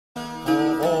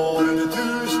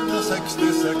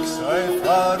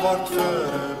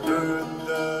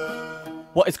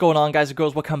What is going on, guys and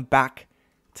girls? Welcome back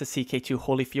to CK2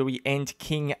 Holy Fury and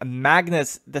King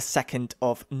Magnus II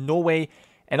of Norway,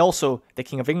 and also the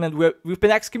King of England. We've been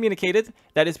excommunicated.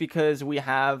 That is because we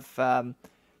have,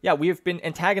 we have been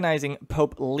antagonizing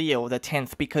Pope Leo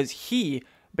X because he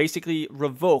basically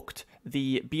revoked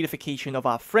the beatification of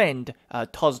our friend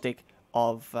Tostig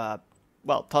of,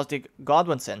 Tostig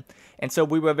Godwinson. And so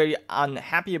we were very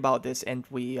unhappy about this, and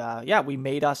we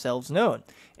made ourselves known,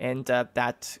 and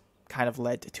that kind of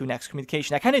led to an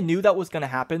excommunication. I kind of knew that was going to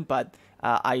happen, but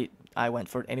I went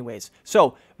for it anyways.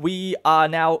 So we are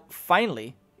now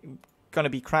finally going to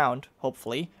be crowned,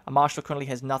 hopefully. A marshal currently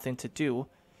has nothing to do.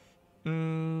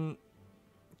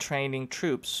 Training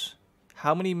troops.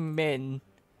 How many men?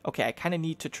 Okay, I kind of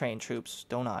need to train troops,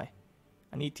 don't I?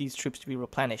 I need these troops to be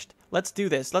replenished. Let's do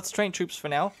this. Let's train troops for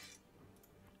now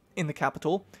in the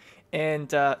capital.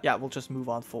 And we'll just move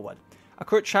on forward. A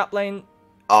court chaplain.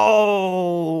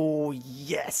 Oh,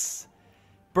 yes.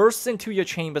 Bursts into your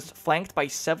chambers, flanked by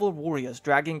several warriors,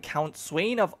 dragging Count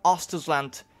Sweyn of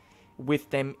Ostersland with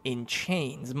them in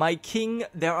chains. My king,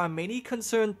 there are many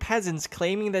concerned peasants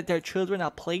claiming that their children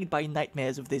are plagued by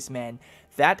nightmares of this man.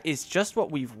 That is just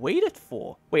what we've waited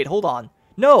for. Wait, hold on.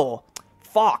 No.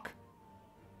 Fuck.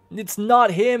 It's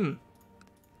not him.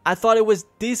 I thought it was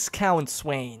this Count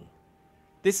Sweyn.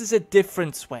 This is a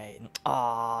different Sweyn.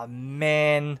 Aw,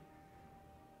 man.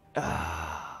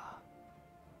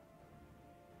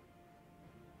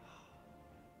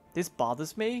 This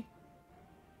bothers me.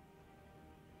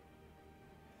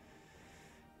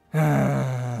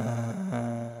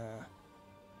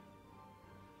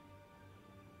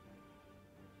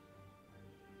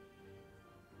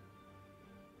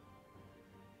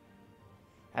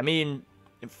 I mean,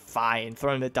 fine,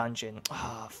 throw him in the dungeon.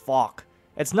 Ah, fuck.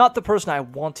 It's not the person I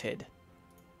wanted.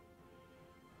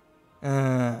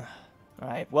 Alright,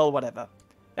 well, whatever.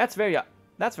 That's very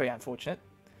unfortunate.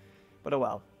 But oh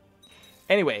well.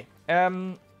 Anyway,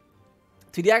 to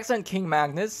the excellent King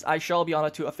Magnus, I shall be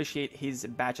honored to officiate his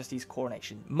Majesty's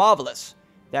coronation. Marvelous.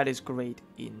 That is great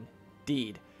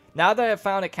indeed. Now that I have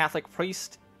found a Catholic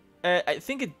priest, I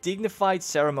think a dignified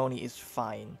ceremony is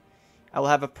fine. I will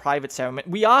have a private ceremony.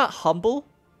 We are humble.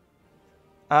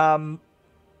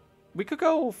 We could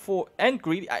go for, and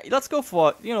greedy. Let's go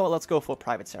for, let's go for a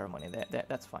private ceremony.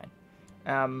 That's fine.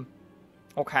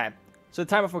 Okay. So the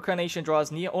time of coronation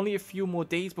draws near. Only a few more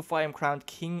days before I am crowned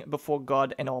king before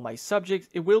God and all my subjects.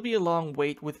 It will be a long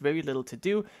wait with very little to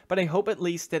do, but I hope at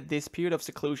least that this period of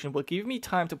seclusion will give me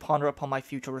time to ponder upon my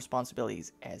future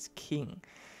responsibilities as king.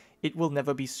 It will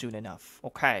never be soon enough.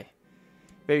 Okay.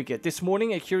 Very good. This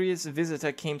morning, a curious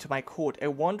visitor came to my court, a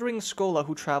wandering scholar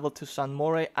who traveled to San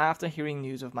More after hearing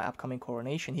news of my upcoming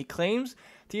coronation. He claims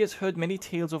that he has heard many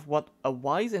tales of what a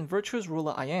wise and virtuous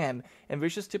ruler I am, and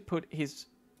wishes to put his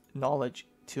knowledge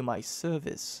to my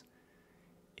service.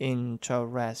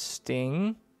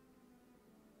 Interesting.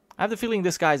 I have the feeling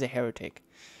this guy's a heretic.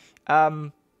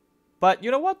 But you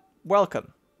know what?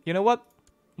 Welcome. You know what?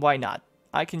 Why not?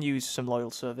 I can use some loyal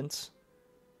servants.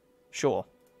 Sure.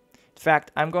 In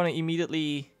fact, I'm going to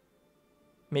immediately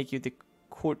make you the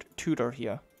court tutor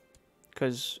here,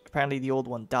 because apparently the old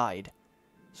one died,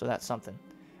 so that's something.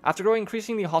 After growing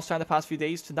increasingly hostile in the past few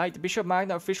days, tonight, the Bishop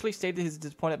Magnus officially stated his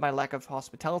disappointment at my lack of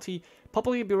hospitality,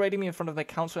 publicly berating me in front of my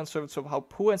council and servants of how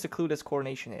poor and secluded his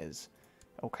coronation is.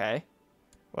 Okay.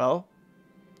 Well,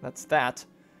 that's that.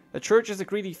 The church is a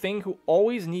greedy thing who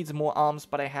always needs more alms,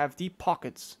 but I have deep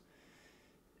pockets.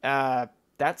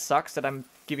 That sucks that I'm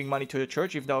giving money to the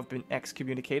church, even though I've been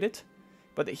excommunicated.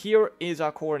 But here is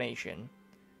our coronation.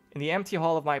 In the empty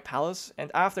hall of my palace,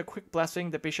 and after a quick blessing,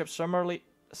 the bishop summarily...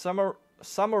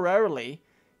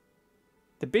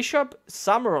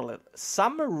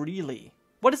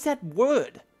 What is that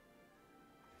word?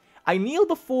 I kneel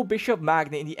before Bishop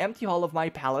Magnus in the empty hall of my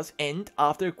palace, and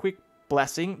after a quick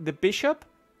blessing, the bishop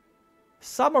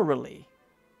summarily.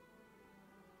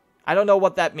 I don't know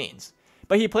what that means.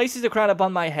 But he places the crown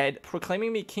upon my head,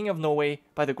 proclaiming me King of Norway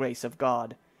by the grace of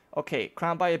God. Okay,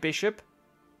 crowned by a bishop.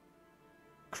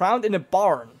 Crowned in a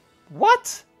barn.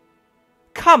 What?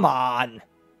 Come on.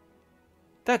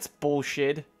 That's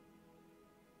bullshit.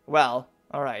 Well,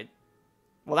 alright.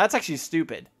 Well, that's actually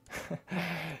stupid.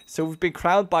 So we've been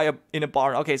crowned by in a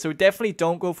barn. Okay, so definitely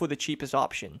don't go for the cheapest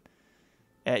option.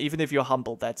 Even if you're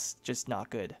humble, that's just not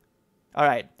good.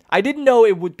 Alright. I didn't know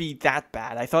it would be that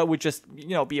bad. I thought it would just,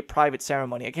 be a private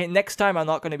ceremony. Okay, next time I'm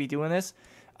not going to be doing this.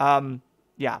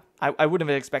 Yeah, I wouldn't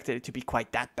have expected it to be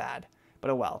quite that bad.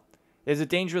 But oh well. There's a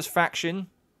dangerous faction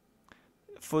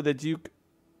for the Duke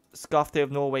Skofte of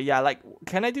Norway. Yeah, like,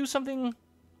 can I do something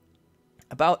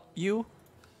About you?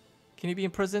 Can you be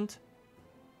imprisoned?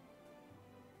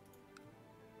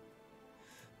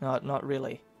 No, not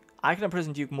really. I can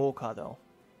imprison Duke Morcar, though.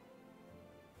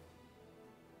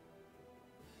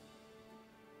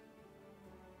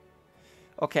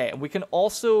 Okay, we can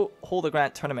also hold a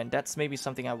grand tournament. That's maybe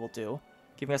something I will do.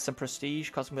 Giving us some prestige,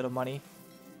 costing a bit of money.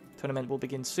 Tournament will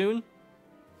begin soon.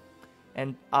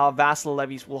 And our vassal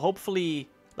levies will hopefully...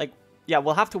 Like, yeah,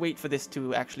 we'll have to wait for this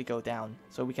to actually go down.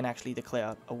 So we can actually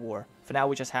declare a war. For now,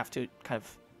 we just have to kind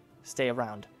of stay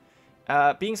around.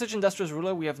 Being such an industrious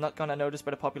ruler, we have not gone unnoticed by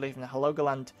the population of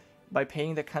Halogaland. By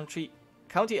paying the county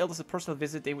elders a personal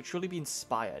visit, they would surely be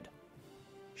inspired.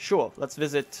 Sure, let's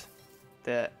visit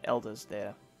the elders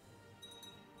there.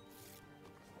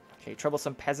 Okay,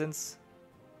 troublesome peasants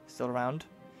still around.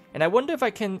 And I wonder if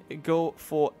I can go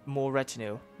for more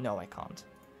retinue. No, I can't.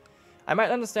 I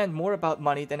might understand more about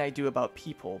money than I do about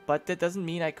people, but that doesn't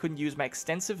mean I couldn't use my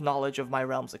extensive knowledge of my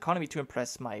realm's economy to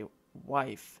impress my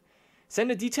wife.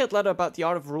 Send a detailed letter about the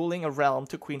art of ruling a realm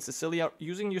to Queen Cecilia,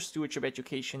 using your stewardship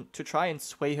education to try and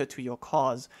sway her to your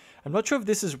cause. I'm not sure if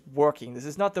this is working. This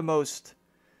is not the most,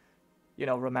 you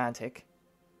know, romantic.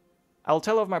 I'll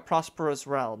tell her of my prosperous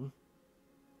realm.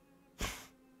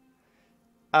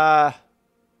 I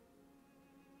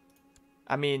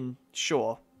mean,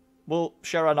 sure. We'll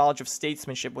share our knowledge of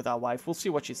statesmanship with our wife. We'll see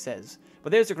what she says.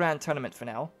 But there's a grand tournament for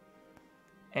now.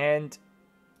 And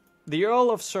the Earl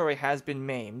of Surrey has been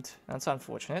maimed. That's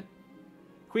unfortunate.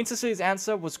 Queen Cecilia's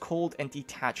answer was cold and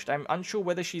detached. I'm unsure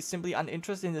whether she's simply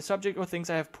uninterested in the subject or thinks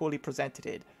I have poorly presented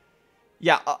it.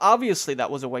 Yeah, obviously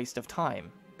that was a waste of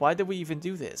time. Why did we even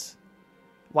do this?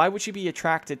 Why would she be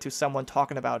attracted to someone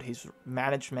talking about his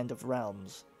management of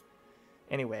realms?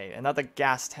 Anyway, another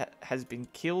Gast has been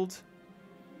killed.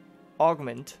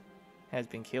 Augment has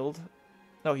been killed.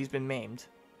 No, he's been maimed.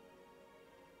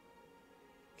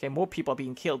 Okay, more people are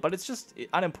being killed, but it's just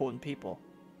unimportant people.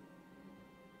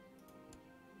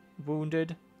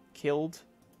 Wounded. Killed.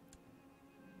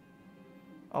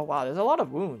 Oh wow, there's a lot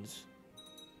of wounds.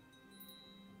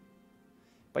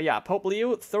 But yeah, Pope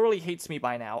Leo thoroughly hates me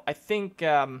by now. I think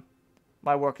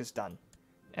my work is done.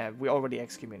 We already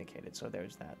excommunicated, so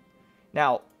there's that.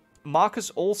 Now,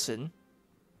 Marcus Olsen.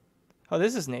 Oh,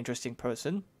 this is an interesting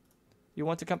person. You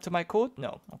want to come to my court?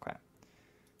 No. Okay.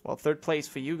 Well, third place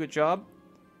for you. Good job.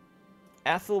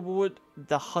 Ethelwood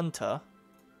the Hunter.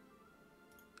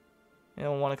 You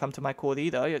don't want to come to my court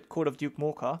either. You're at court of Duke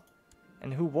Morcar.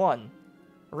 And who won?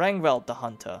 Rangveld the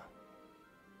Hunter.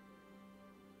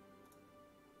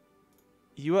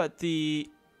 You are at the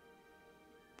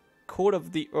court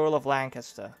of the Earl of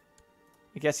Lancaster.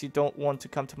 I guess you don't want to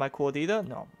come to my court either?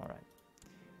 No. Alright.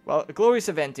 Well, a glorious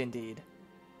event indeed.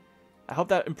 I hope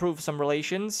that improves some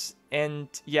relations. And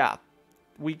yeah,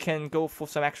 we can go for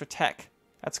some extra tech.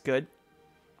 That's good.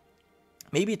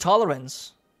 Maybe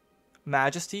tolerance.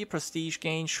 Majesty, prestige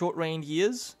gain, short reign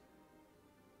years.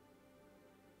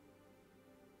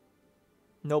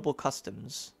 Noble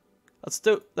customs. Let's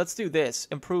do this.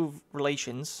 Improve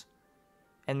relations.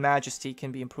 And majesty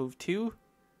can be improved too.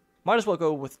 Might as well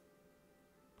go with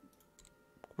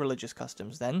religious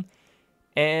customs then.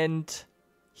 And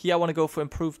here I want to go for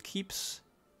improved keeps,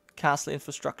 castle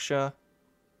infrastructure,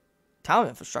 town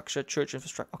infrastructure, church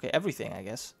infrastructure. Okay, everything, I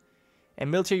guess. And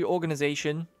military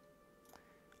organization.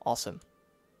 Awesome.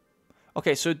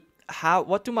 Okay, so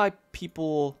what do my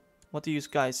people, what do you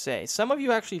guys say? Some of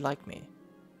you actually like me,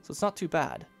 so it's not too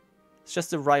bad. It's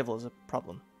just the rival is a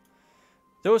problem.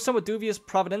 Though of somewhat dubious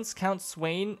providence, Count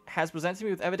Swain has presented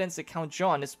me with evidence that Count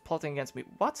John is plotting against me.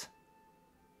 What?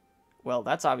 Well,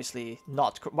 that's obviously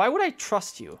not... Why would I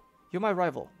trust you? You're my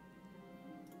rival.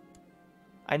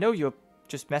 I know you're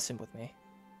just messing with me.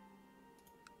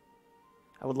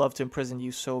 I would love to imprison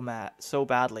you so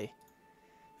badly.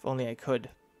 If only I could.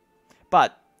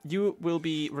 But you will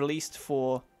be released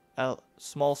for a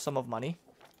small sum of money.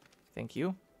 Thank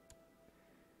you.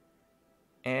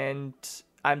 And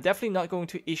I'm definitely not going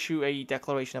to issue a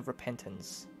declaration of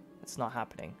repentance. It's not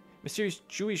happening. Mysterious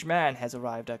Jewish man has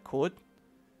arrived at court.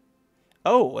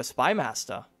 Oh, a spy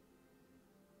master.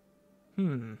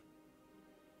 Can't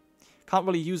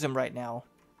really use him right now.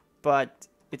 But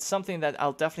it's something that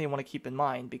I'll definitely want to keep in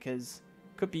mind because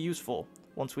it could be useful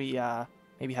once we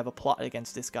maybe have a plot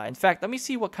against this guy. In fact, let me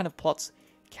see what kind of plots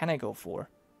can I go for.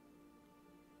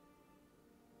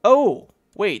 Oh,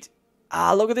 wait.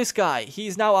 Look at this guy.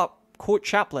 He's now a court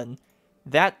chaplain.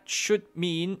 That should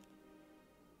mean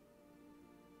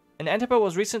an Antipa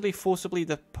was recently forcibly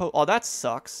deposed. Oh, that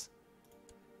sucks.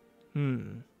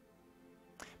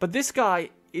 But this guy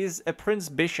is a Prince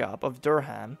Bishop of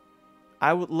Durham.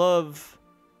 I would love...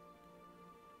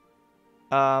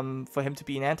 for him to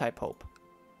be an anti-pope.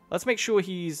 Let's make sure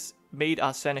he's made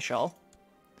our seneschal.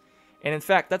 And in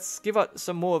fact, let's give out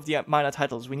some more of the minor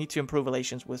titles. We need to improve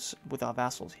relations with our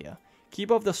vassals here.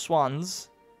 Keeper of the Swans.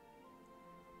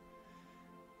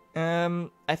 I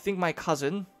think my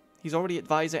cousin. He's already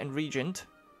advisor and regent.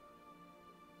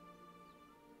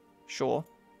 Sure.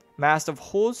 Master of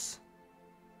Horse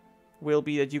will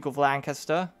be the Duke of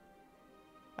Lancaster.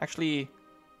 Actually,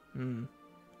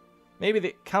 maybe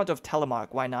the Count of Telemark,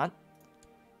 why not?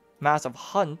 Master of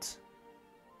Hunt,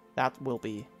 that will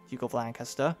be Duke of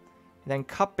Lancaster. And then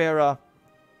Cupbearer,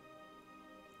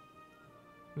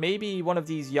 maybe one of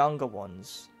these younger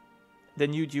ones. The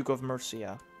new Duke of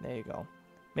Mercia, there you go.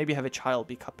 Maybe have a child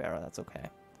be Cupbearer, that's okay.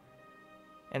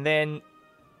 And then,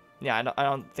 yeah, I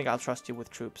don't think I'll trust you with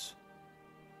troops.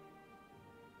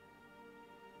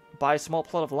 Buy a small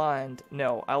plot of land.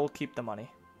 No, I will keep the money.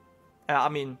 I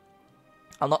mean,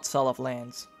 I'll not sell off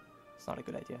lands. It's not a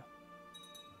good idea.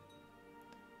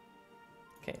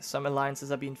 Okay, some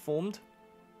alliances are being formed.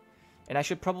 And I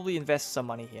should probably invest some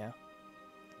money here.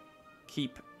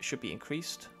 Keep should be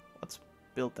increased. Let's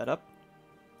build that up.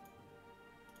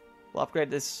 We'll upgrade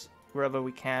this wherever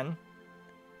we can.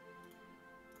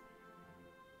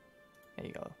 There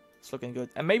you go. It's looking good.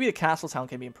 And maybe the castle town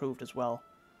can be improved as well.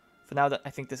 For now, I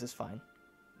think this is fine.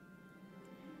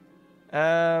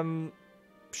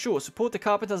 Sure, support the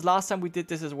carpenters. Last time we did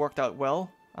this has worked out well.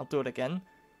 I'll do it again.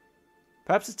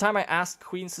 Perhaps it's time I asked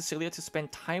Queen Cecilia to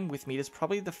spend time with me. That's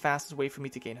probably the fastest way for me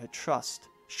to gain her trust.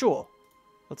 Sure.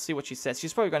 Let's see what she says.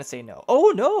 She's probably going to say no.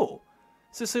 Oh, no!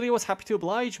 Cecilia was happy to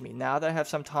oblige me. Now that I have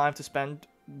some time to spend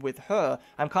with her,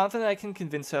 I'm confident I can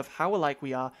convince her of how alike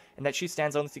we are and that she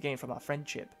stands only to gain from our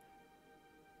friendship.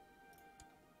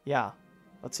 Yeah.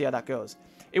 Let's see how that goes.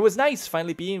 It was nice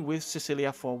finally being with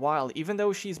Cecilia for a while. Even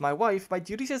though she's my wife, my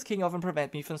duties as king often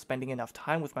prevent me from spending enough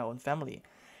time with my own family.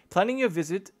 Planning your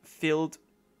visit filled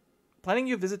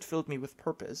me with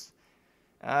purpose.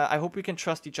 I hope we can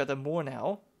trust each other more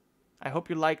now. I hope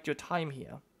you liked your time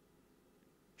here.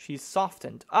 She's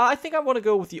softened. I think I want to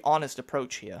go with the honest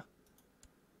approach here.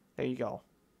 There you go.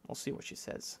 We'll see what she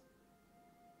says.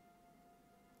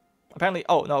 Apparently,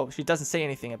 oh no, she doesn't say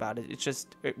anything about it. It's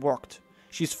just, it worked.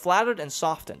 She's flattered and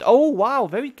softened. Oh, wow,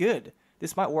 very good.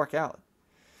 This might work out.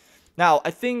 Now,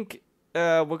 I think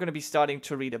we're going to be starting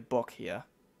to read a book here.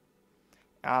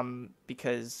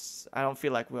 Because I don't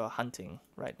feel like we're hunting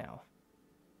right now.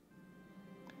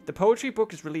 The poetry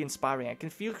book is really inspiring. I can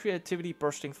feel creativity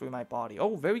bursting through my body.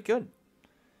 Oh, very good.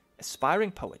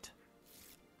 Aspiring poet.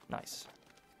 Nice.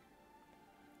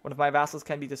 One of my vassals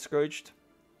can be discouraged.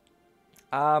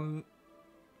 We'll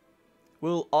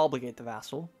obligate the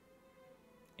vassal.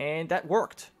 And that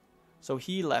worked. So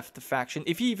he left the faction.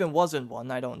 If he even was in one,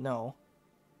 I don't know.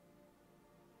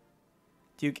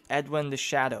 Duke Edwin the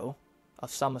Shadow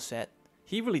of Somerset.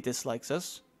 He really dislikes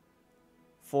us.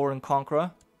 Foreign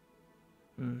conqueror.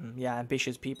 Yeah,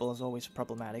 ambitious people is always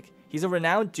problematic. He's a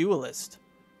renowned duelist.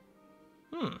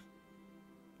 Look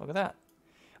at that.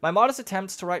 My modest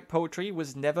attempts to write poetry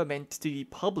was never meant to be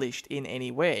published in any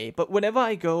way, but whenever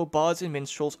I go, bards and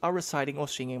minstrels are reciting or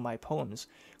singing my poems.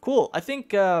 Cool. I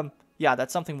think, yeah,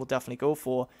 that's something we'll definitely go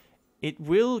for. It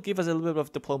will give us a little bit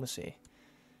of diplomacy.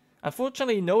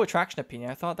 Unfortunately, no attraction opinion.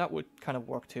 I thought that would kind of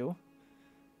work too.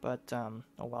 But, oh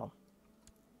well.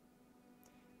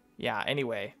 Yeah,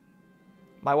 anyway.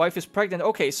 My wife is pregnant.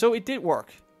 Okay, so it did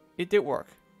work. It did work.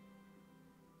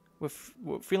 We're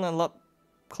feeling a lot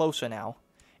closer now.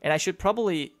 And I should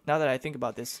probably, now that I think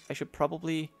about this, I should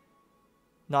probably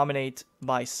nominate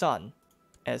my son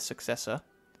as successor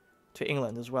to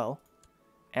England as well.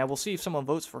 And we'll see if someone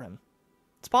votes for him.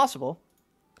 It's possible.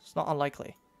 It's not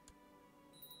unlikely.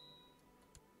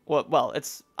 Well,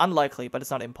 it's unlikely, but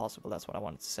it's not impossible. That's what I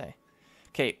wanted to say.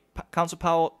 Okay, council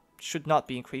power should not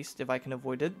be increased if I can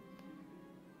avoid it.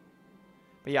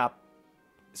 But yeah,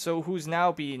 so who's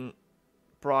now being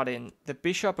brought in? The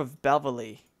Bishop of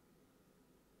Beverley.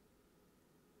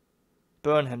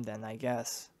 Burn him then, I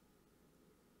guess.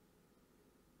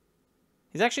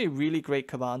 He's actually a really great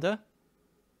commander.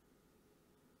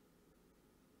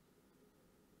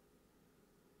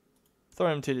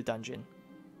 Throw him to the dungeon.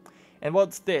 And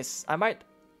what's this? I might...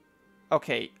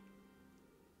 Okay.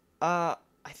 I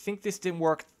think this didn't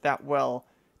work that well.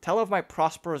 Tell of my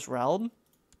prosperous realm?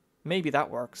 Maybe that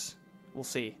works. We'll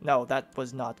see. No, that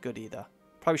was not good either.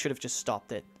 Probably should have just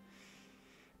stopped it.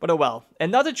 But oh well.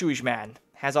 Another Jewish man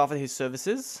has offered his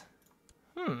services.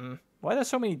 Why are there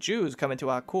so many Jews coming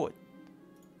to our court?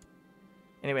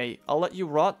 Anyway, I'll let you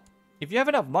rot. If you have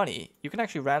enough money, you can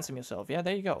actually ransom yourself. Yeah,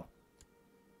 there you go.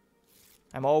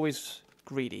 I'm always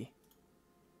greedy.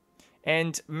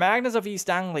 And Magnus of East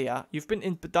Anglia, you've been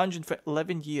in the dungeon for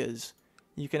 11 years.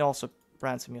 You can also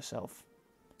ransom yourself.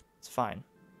 It's fine.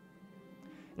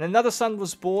 And another son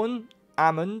was born,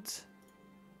 Amund,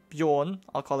 Bjorn.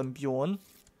 I'll call him Bjorn.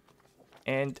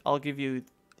 And I'll give you...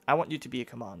 I want you to be a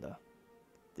commander.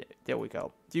 There we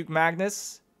go. Duke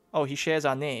Magnus. Oh, he shares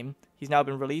our name. He's now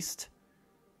been released.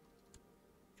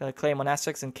 Got a claim on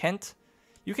Essex and Kent.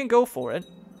 You can go for it.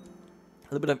 A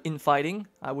little bit of infighting.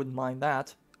 I wouldn't mind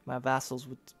that. My vassals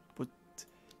would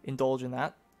indulge in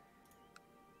that.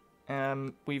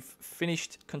 We've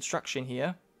finished construction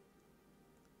here.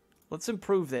 Let's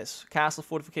improve this. Castle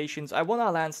fortifications. I want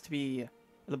our lands to be a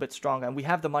little bit stronger. And we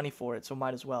have the money for it, so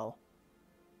might as well.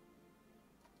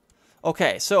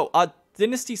 Okay, so our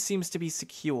dynasty seems to be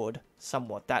secured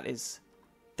somewhat. That is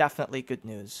definitely good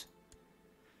news.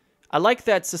 I like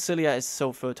that Cecilia is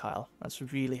so fertile. That's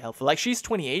really helpful. Like, she's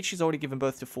 28. She's already given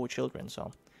birth to 4 children,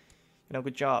 so... You know,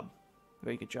 good job.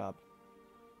 Very good job.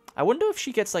 I wonder if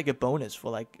she gets, like, a bonus for,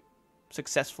 like,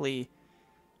 successfully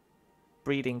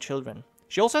breeding children.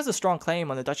 She also has a strong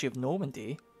claim on the Duchy of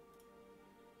Normandy.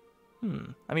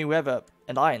 I mean, we have an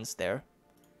alliance there.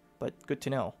 But good to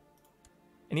know.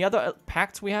 Any other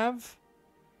pacts we have?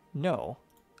 No.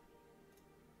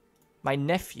 My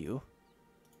nephew.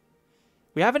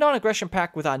 We have a non-aggression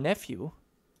pact with our nephew.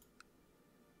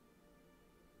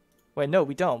 Wait, no,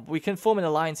 we don't. We can form an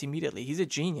alliance immediately. He's a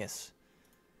genius.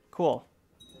 Cool.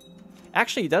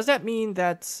 Actually, does that mean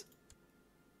that...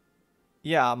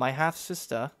 Yeah, my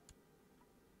half-sister...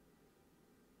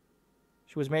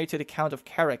 She was married to the Count of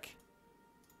Carrick.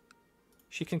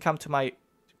 She can come to my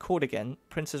court again.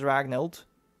 Princess Ragnhild.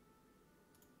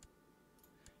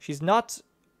 She's not...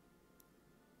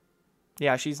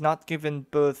 Yeah, she's not given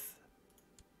birth...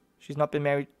 She's not been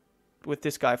married with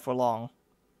this guy for long.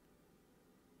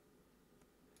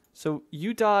 So,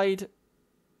 you died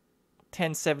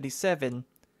 1077.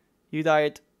 You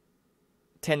died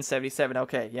 1077.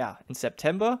 Okay, yeah. In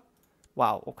September?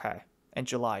 Wow, okay. And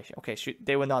July. Okay,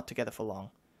 they were not together for long.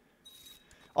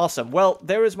 Awesome. Well,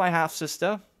 there is my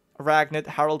half-sister. Ragnhild,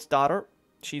 Harald's daughter.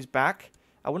 She's back.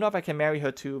 I wonder if I can marry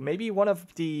her to maybe one of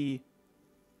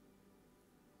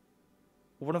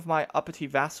my uppity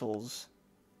vassals.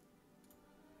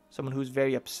 Someone who's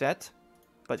very upset,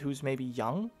 but who's maybe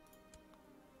young.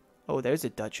 Oh, there's a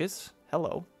duchess.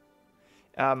 Hello.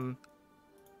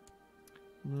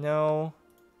 No.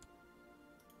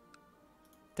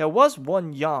 There was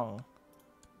one young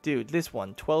dude. This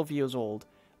one, 12 years old.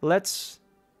 Let's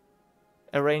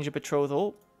arrange a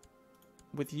betrothal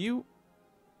with you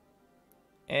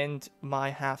and my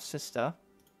half-sister.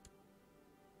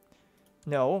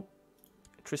 No.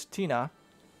 Christina.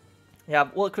 Yeah,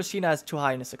 well, Christina is too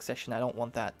high in a succession. I don't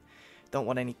want that. Don't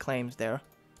want any claims there.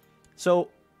 So,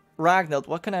 Ragnhild,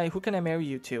 who can I marry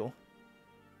you to?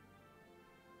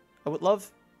 I would love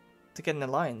to get an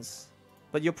alliance,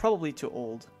 but you're probably too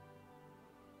old.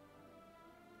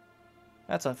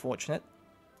 That's unfortunate.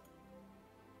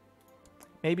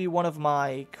 Maybe one of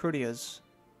my courtiers.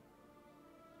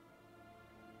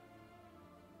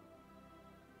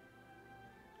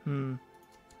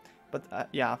 But,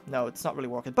 yeah, no, it's not really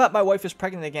working. But my wife is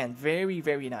pregnant again. Very,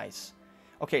 very nice.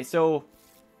 Okay, so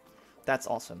that's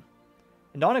awesome.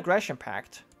 A non-aggression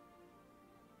pact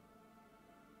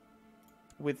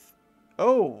with...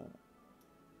 Oh!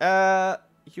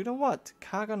 You know what?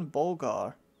 Kagan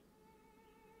Bolgar.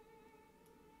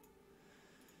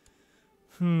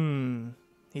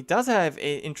 He does have an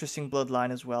interesting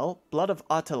bloodline as well. Blood of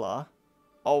Attila.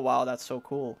 Oh, wow, that's so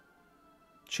cool.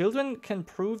 Children can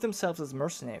prove themselves as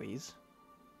mercenaries.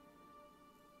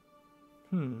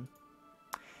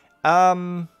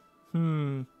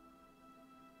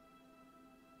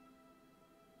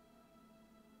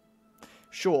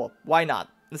 Sure, why not?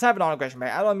 Let's have an non-aggression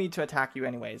pact. I don't mean to attack you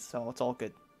anyways, so it's all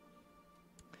good.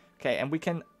 Okay, and we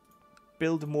can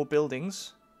build more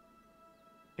buildings.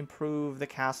 Improve the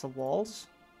castle walls.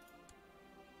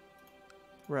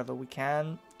 Wherever we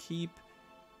can. Keep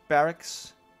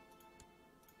barracks.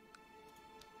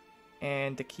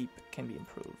 And the keep can be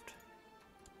improved.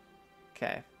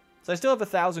 Okay. So I still have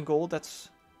 1,000 gold. That's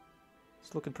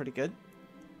looking pretty good.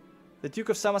 The Duke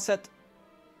of Somerset.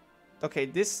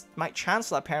 Okay, my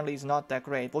Chancellor apparently is not that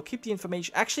great. We'll keep the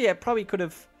information. Actually, I probably could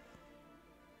have...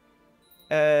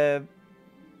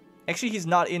 Actually, he's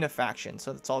not in a faction,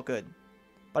 so that's all good.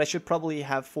 But I should probably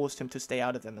have forced him to stay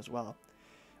out of them as well.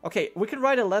 Okay, we can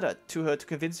write a letter to her to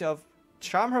convince her of...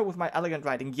 Charm her with my elegant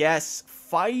writing. Yes,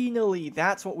 finally,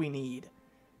 that's what we need.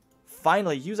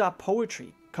 Finally, use our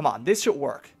poetry. Come on, this should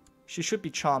work. She should be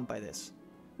charmed by this.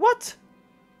 What?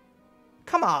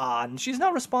 Come on, she's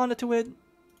not responded to it.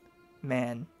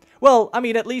 Man. Well, I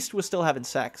mean, at least we're still having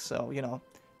sex, so, you know,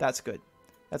 that's good.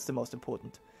 That's the most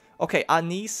important. Okay, our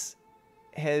niece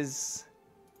has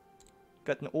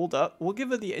gotten older. We'll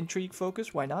give her the intrigue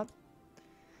focus, why not?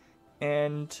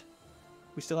 And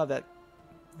we still have that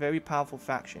very powerful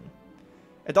faction.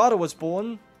 A daughter was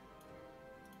born.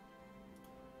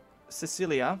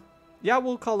 Cecilia. Yeah,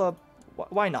 we'll call her...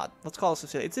 Why not? Let's call her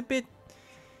Cecilia. It's a bit,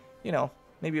 you know,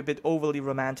 maybe a bit overly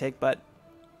romantic, but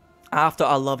after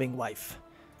our loving wife.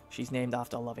 She's named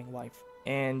after our loving wife.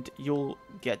 And you'll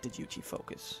get the duty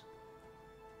focus.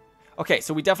 Okay,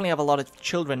 so we definitely have a lot of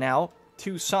children now.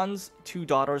 2 sons, 2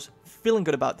 daughters. Feeling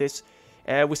good about this.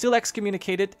 We're still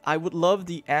excommunicated. I would love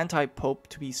the anti-pope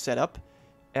to be set up.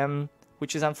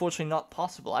 Which is unfortunately not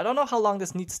possible. I don't know how long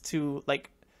this needs to, like...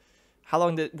 How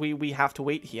long that we have to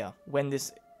wait here. When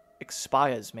this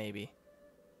expires, maybe.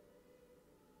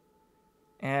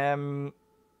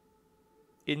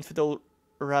 Infidel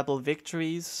rebel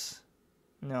victories?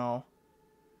 No.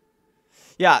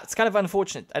 Yeah, it's kind of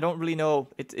unfortunate. I don't really know.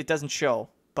 It doesn't show.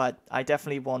 But I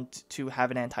definitely want to have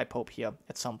an anti-pope here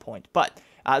at some point. But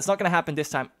it's not going to happen this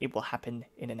time. It will happen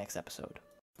in the next episode.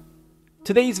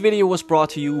 Today's video was brought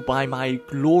to you by my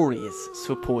glorious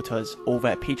supporters over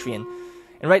at Patreon.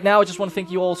 And right now, I just want to thank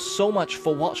you all so much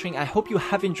for watching. I hope you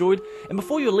have enjoyed. And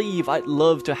before you leave, I'd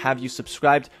love to have you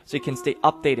subscribed so you can stay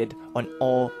updated on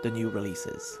all the new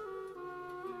releases.